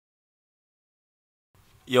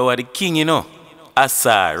You are the king, you know.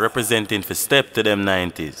 Asar, representing for step to them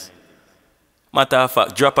 90s. Matter of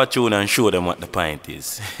fact, drop a tune and show them what the point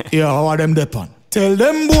is. Yeah, how are them depon? Tell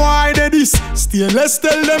them boy they this. Stainless,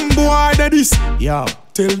 tell them boy they this. Yeah,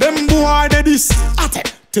 tell them boy they this.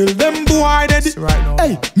 Tell them boy they this. Right now.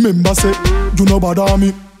 Hey, member say, you no bother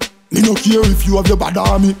me. Me no care if you have your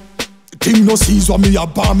bother me. Thing no sees what me a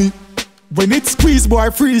bar me. When it squeeze, boy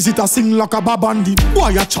freeze it a sing like a babandi.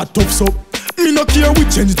 Boy a chat tough so. Me no care we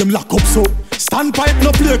change them lock up so. Standpipe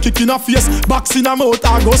no play kick in a face. Box in a mouth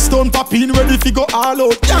I go stone popping ready fi go all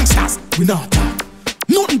out. Youngsters, we not talk.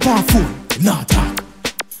 Nothing powerful, we not talk.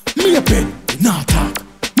 Me a pen, we not talk.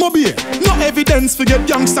 Mobile, no evidence fi get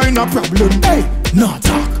youngster in a problem. Hey, not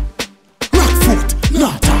talk. Rock foot,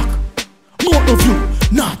 not talk. Mouth of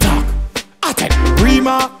you, not talk. Atten,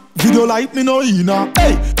 Rima, video like me no ina.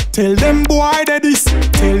 Hey, tell them boy they this.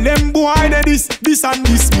 Tell them boy they this and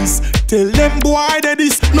this. Tell them boy they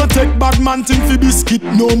this. No take bad man thing fi biscuit,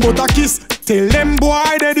 no butter kiss. Tell them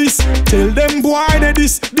boy they this. Tell them boy they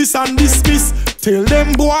this and this. Tell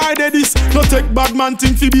them boy they this. No take bad man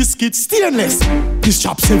thing fi biscuit. Stainless, this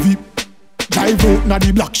chop's heavy. Drive out na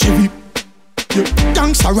the black Chevy. Yeah,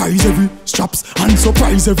 gangsta rise every straps and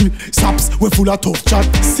surprise every saps. We full of tough chat.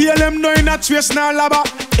 CLM no in a trace na laba.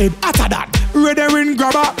 Head hotter than ready ring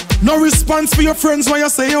grabber. No response for your friends when you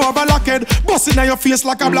say you have a lockhead. Busting on your face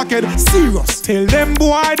like a blackhead. Serious. Tell them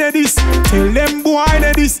boy they this. Tell them boy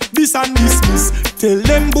they this and this. Tell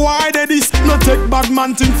them boy they this. No take bad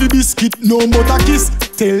man thing fi biscuit, no butter kiss.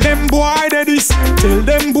 Tell them boy they this. Tell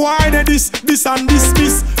them boy they this and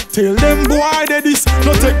this. Tell them boy they this.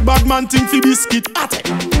 No take bad man thing fi biscuit.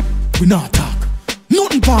 We not talk.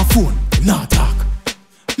 Nothing pa phone, we not talk.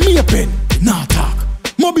 Me a pen, we not talk.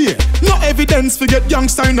 Mobile, no evidence fi get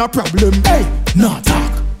youngster in a problem. Hey, not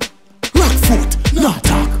talk. Rock foot, not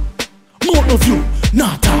talk. Mouth of you,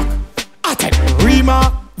 not talk. Atten,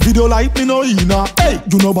 Rima, video like me no ina. Hey,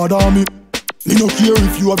 you no bother me. Me no care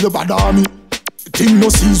if you have your bother me. Thing no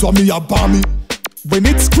sees what me a bar me. When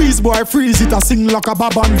it squeeze, boy freeze it a sing like a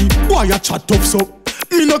babandi. Boy a chat tough so.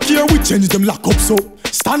 Me no care we change them lock up so.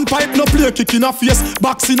 Standpipe no play kick in a face.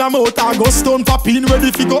 Box in a mouth I go stone popping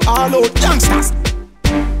ready fi go all out. Youngsters,